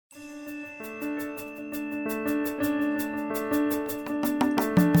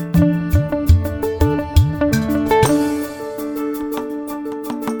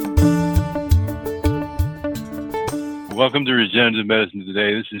Welcome to Regenerative Medicine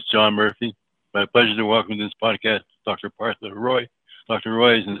Today. This is John Murphy. My pleasure to welcome to this podcast Dr. Partha Roy. Dr.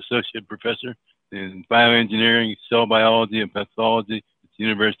 Roy is an associate professor in bioengineering, cell biology, and pathology at the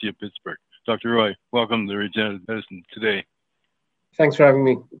University of Pittsburgh. Dr. Roy, welcome to Regenerative Medicine Today. Thanks for having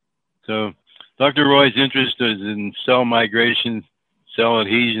me. So, Dr. Roy's interest is in cell migration, cell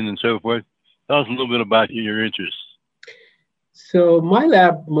adhesion, and so forth. Tell us a little bit about your interests. So my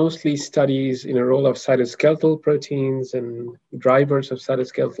lab mostly studies in a role of cytoskeletal proteins and drivers of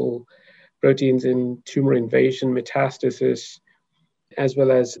cytoskeletal proteins in tumor invasion, metastasis, as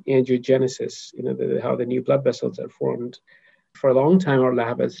well as angiogenesis, how the new blood vessels are formed. For a long time, our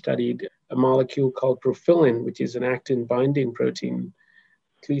lab has studied a molecule called profilin, which is an actin-binding protein.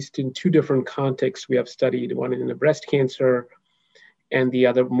 At least in two different contexts we have studied, one in a breast cancer, and the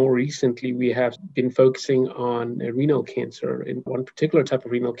other, more recently, we have been focusing on renal cancer, in one particular type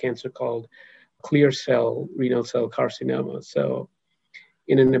of renal cancer called clear cell renal cell carcinoma. So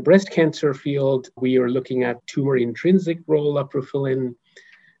in the breast cancer field, we are looking at tumor intrinsic role of profilin,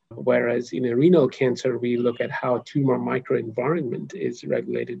 whereas in a renal cancer, we look at how tumor microenvironment is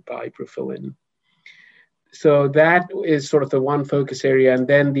regulated by profilin. So that is sort of the one focus area. And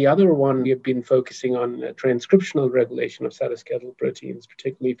then the other one, we have been focusing on transcriptional regulation of cytoskeletal proteins,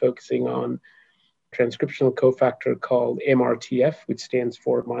 particularly focusing on transcriptional cofactor called MRTF, which stands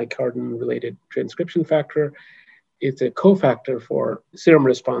for myocardium-related transcription factor. It's a cofactor for serum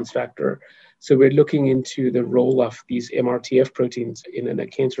response factor. So we're looking into the role of these MRTF proteins in a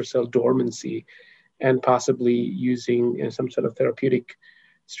cancer cell dormancy and possibly using some sort of therapeutic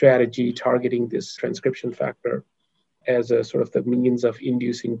strategy targeting this transcription factor as a sort of the means of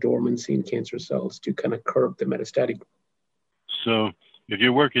inducing dormancy in cancer cells to kind of curb the metastatic. So if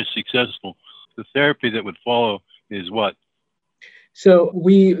your work is successful, the therapy that would follow is what? So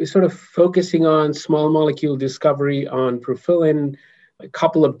we sort of focusing on small molecule discovery on profilin, a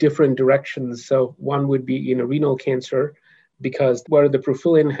couple of different directions. So one would be in a renal cancer, because where the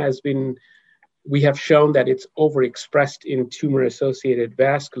profilin has been, we have shown that it's overexpressed in tumor-associated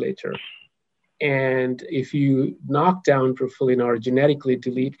vasculature. And if you knock down profilin or genetically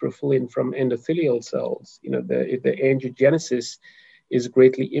delete profilin from endothelial cells, the angiogenesis is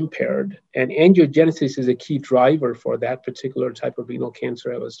greatly impaired. And angiogenesis is a key driver for that particular type of renal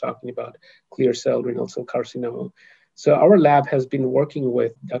cancer I was talking about, clear cell renal cell carcinoma. So our lab has been working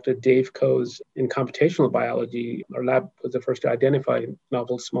with Dr. Dave Coase in computational biology. Our lab was the first to identify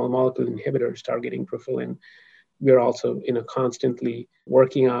novel small molecule inhibitors targeting profilin. We are also constantly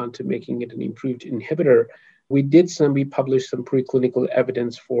working on to making it an improved inhibitor. We published some preclinical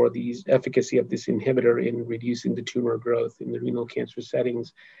evidence for the efficacy of this inhibitor in reducing the tumor growth in the renal cancer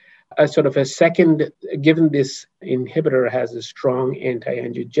settings. As sort of a second, given this inhibitor has a strong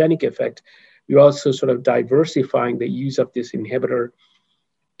anti-angiogenic effect, we're also sort of diversifying the use of this inhibitor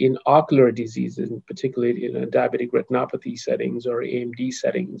in ocular diseases, particularly in diabetic retinopathy settings or AMD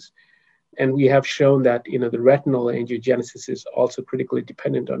settings. And we have shown that the retinal angiogenesis is also critically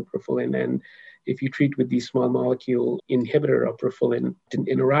dependent on profilin. And if you treat with the small molecule inhibitor of profilin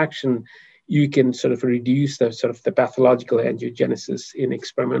interaction, you can sort of reduce the pathological angiogenesis in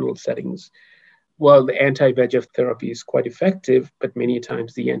experimental settings. Well, the anti-VEGF therapy is quite effective, but many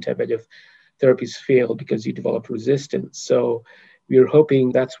times the anti-VEGF therapies fail because you develop resistance. So we're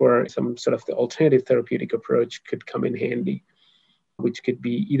hoping that's where some sort of the alternative therapeutic approach could come in handy, which could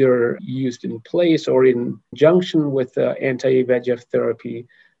be either used in place or in conjunction with anti-VEGF therapy.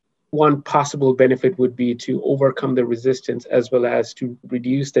 One possible benefit would be to overcome the resistance as well as to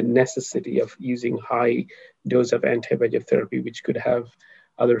reduce the necessity of using high dose of anti-VEGF therapy, which could have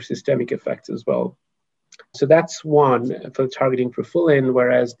other systemic effects as well. So that's one for targeting profilin,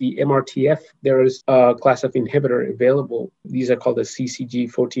 whereas the MRTF, there is a class of inhibitor available. These are called the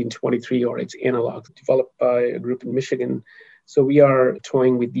CCG1423 or its analogs, developed by a group in Michigan. So we are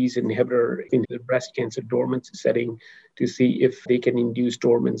toying with these inhibitors in the breast cancer dormancy setting to see if they can induce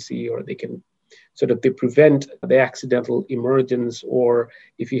dormancy or they can they prevent the accidental emergence, or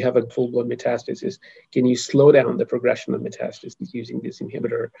if you have a full-blown metastasis, can you slow down the progression of metastasis using this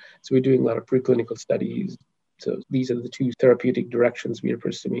inhibitor? So we're doing a lot of preclinical studies. So these are the two therapeutic directions we are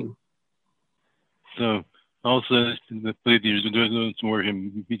pursuing. So also, the you're doing some work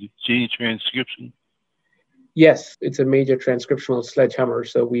in gene transcription. Yes, it's a major transcriptional sledgehammer.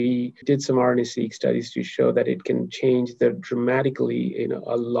 So we did some RNA-seq studies to show that it can change dramatically in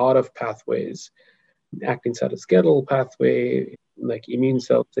a lot of pathways, actin cytoskeletal pathway, like immune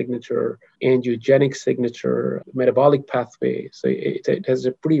cell signature, angiogenic signature, metabolic pathway. So it has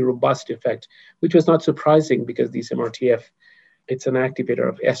a pretty robust effect, which was not surprising because these MRTF, it's an activator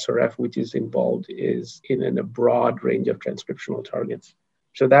of SRF, which is involved in a broad range of transcriptional targets.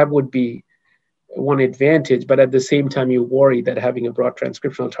 So that would be one advantage, but at the same time, you worry that having a broad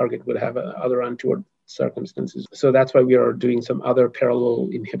transcriptional target would have other untoward circumstances. So that's why we are doing some other parallel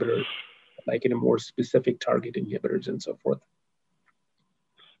inhibitors, like in a more specific target inhibitors and so forth.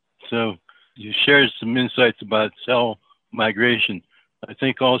 So you shared some insights about cell migration. I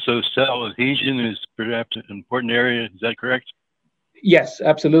think also cell adhesion is perhaps an important area. Is that correct? Yes,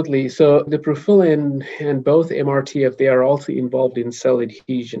 absolutely. So the profilin and both MRTF, they are also involved in cell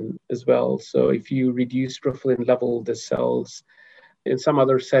adhesion as well. So if you reduce profilin level, the cells, in some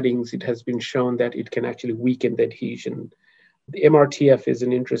other settings, it has been shown that it can actually weaken the adhesion. The MRTF is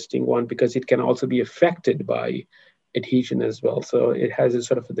an interesting one because it can also be affected by adhesion as well. So it has a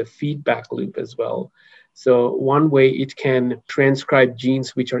sort of the feedback loop as well. So one way it can transcribe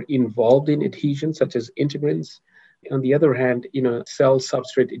genes which are involved in adhesion, such as integrins. On the other hand, cell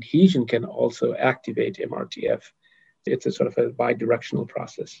substrate adhesion can also activate MRTF. It's a sort of a bidirectional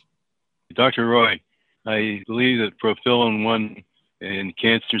process. Dr. Roy, I believe that profilin-1 in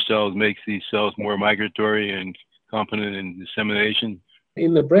cancer cells makes these cells more migratory and competent in dissemination.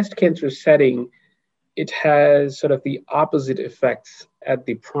 In the breast cancer setting, it has sort of the opposite effects at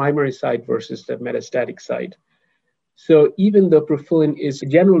the primary site versus the metastatic site. So even though profilin is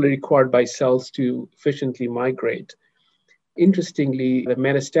generally required by cells to efficiently migrate, interestingly, the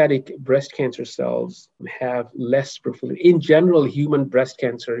metastatic breast cancer cells have less profilin. In general, human breast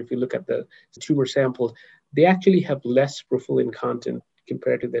cancer, if you look at the tumor samples, they actually have less profilin content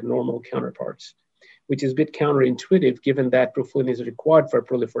compared to their normal counterparts, which is a bit counterintuitive given that profilin is required for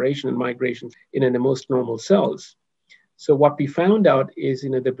proliferation and migration in the most normal cells. So what we found out is,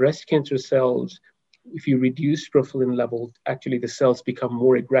 the breast cancer cells, if you reduce profilin levels, actually the cells become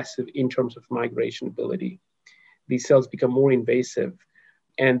more aggressive in terms of migration ability. These cells become more invasive,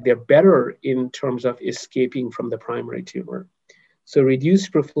 and they're better in terms of escaping from the primary tumor. So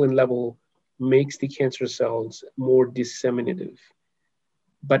reduced profilin level makes the cancer cells more disseminative.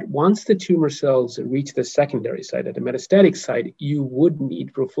 But once the tumor cells reach the secondary site, at the metastatic site, you would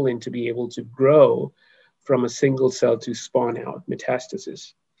need profilin to be able to grow from a single cell to spawn out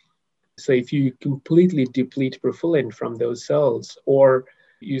metastasis. So if you completely deplete profilin from those cells or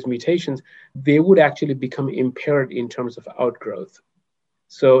use mutations, they would actually become impaired in terms of outgrowth.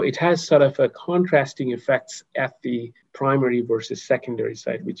 So it has sort of a contrasting effects at the primary versus secondary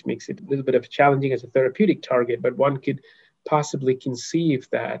site, which makes it a little bit of challenging as a therapeutic target, but one could possibly conceive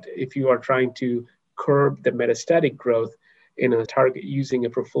that if you are trying to curb the metastatic growth in a target using a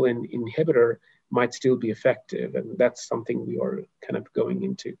profilin inhibitor might still be effective. And that's something we are kind of going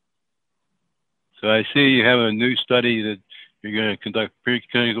into. So I see you have a new study that you're going to conduct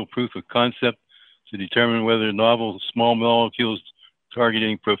preclinical proof of concept to determine whether novel small molecules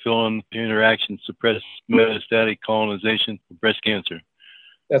targeting profilin interaction suppress metastatic colonization of breast cancer.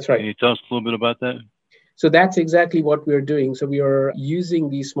 That's right. Can you tell us a little bit about that? So that's exactly what we're doing. So we are using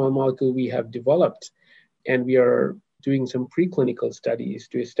these small molecules we have developed, and we are doing some preclinical studies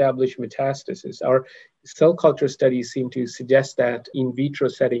to establish metastasis. Our cell culture studies seem to suggest that in vitro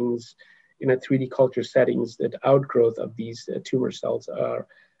settings, in a 3D culture settings, that outgrowth of these tumor cells are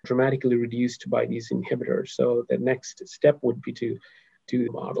dramatically reduced by these inhibitors. So the next step would be to do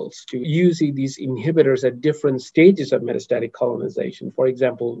models, to use these inhibitors at different stages of metastatic colonization. For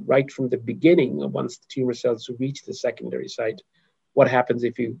example, right from the beginning, once the tumor cells reach the secondary site, what happens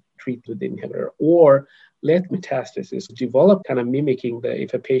if you treat with the inhibitor? Or let metastasis develop, kind of mimicking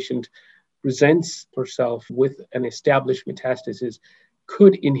if a patient presents herself with an established metastasis,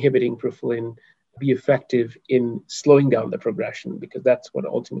 could inhibiting profilin be effective in slowing down the progression? Because that's what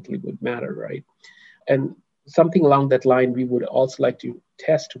ultimately would matter, right? And something along that line, we would also like to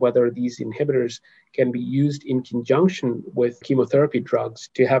test whether these inhibitors can be used in conjunction with chemotherapy drugs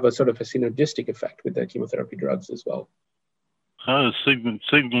to have a sort of a synergistic effect with the chemotherapy drugs as well. How does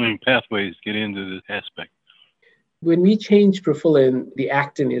signaling pathways get into this aspect? When we change profilin, the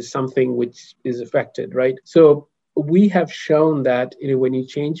actin is something which is affected, right? So we have shown that when you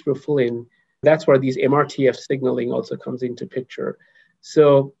change profilin, that's where these MRTF signaling also comes into picture.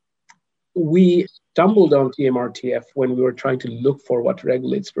 So we stumbled onto MRTF when we were trying to look for what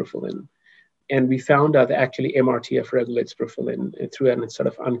regulates profilin. And we found out that actually MRTF regulates profilin through a sort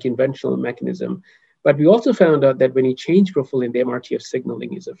of unconventional mechanism. But we also found out that when you change profilin, the MRTF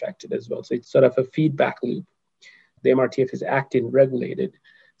signaling is affected as well. So it's sort of a feedback loop. The MRTF is actin regulated.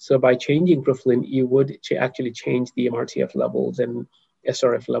 So by changing profilin, you would actually change the MRTF levels and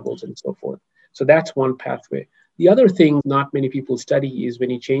SRF levels and so forth. So that's one pathway. The other thing not many people study is when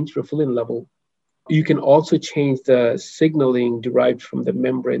you change profilin level, you can also change the signaling derived from the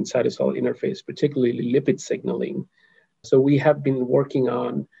membrane cytosol interface, particularly lipid signaling. So we have been working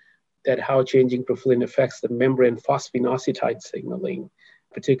on that, how changing profilin affects the membrane phosphinosytide signaling,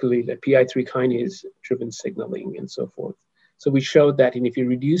 particularly the PI3 kinase driven signaling and so forth. So we showed that if you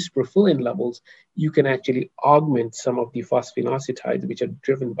reduce profilin levels, you can actually augment some of the phosphinosytides which are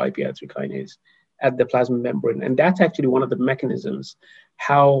driven by PI3 kinase at the plasma membrane. And that's actually one of the mechanisms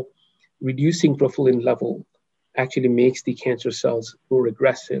how reducing profilin level actually makes the cancer cells more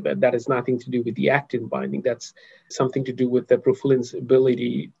aggressive. And that has nothing to do with the actin binding. That's something to do with the profilin's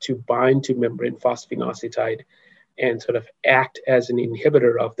ability to bind to membrane phosphinosytide and sort of act as an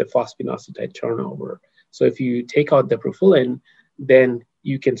inhibitor of the phosphinosytide turnover. So if you take out the profilin, then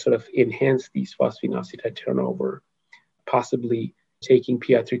you can sort of enhance these phosphinosytide turnover, possibly taking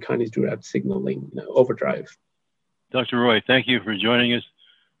PI3 kinase derived signaling overdrive. Dr. Roy, thank you for joining us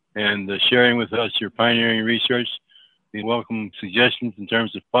and sharing with us your pioneering research. We welcome suggestions in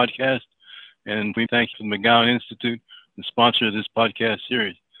terms of podcasts, and we thank the McGowan Institute, the sponsor of this podcast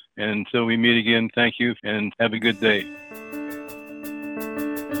series. And until we meet again, thank you and have a good day.